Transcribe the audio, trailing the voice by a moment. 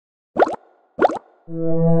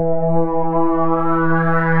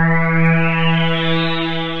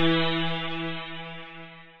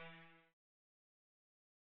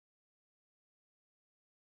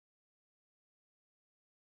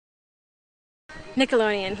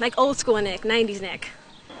Nickelodeon, like old school Nick, 90s Nick.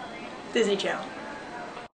 Disney Channel.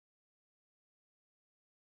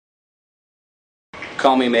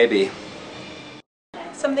 Call Me Maybe.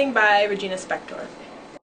 Something by Regina Spektor.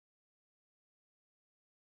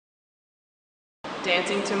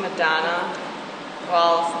 Dancing to Madonna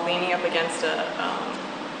while leaning up against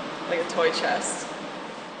like a toy chest.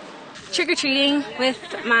 Trick-or-treating with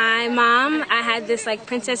my mom. I had this like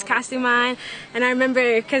princess costume on, and I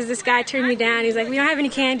remember because this guy turned me down. He's like, "We don't have any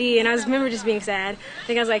candy," and I remember just being sad. I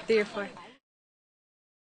think I was like 3 or 4.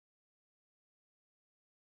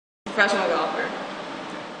 Professional golfer.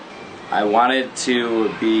 I wanted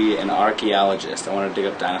to be an archaeologist. I wanted to dig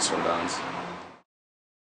up dinosaur bones.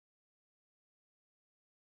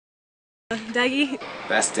 Dougie.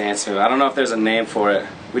 Best dance move. I don't know if there's a name for it.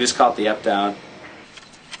 We just call it the up down.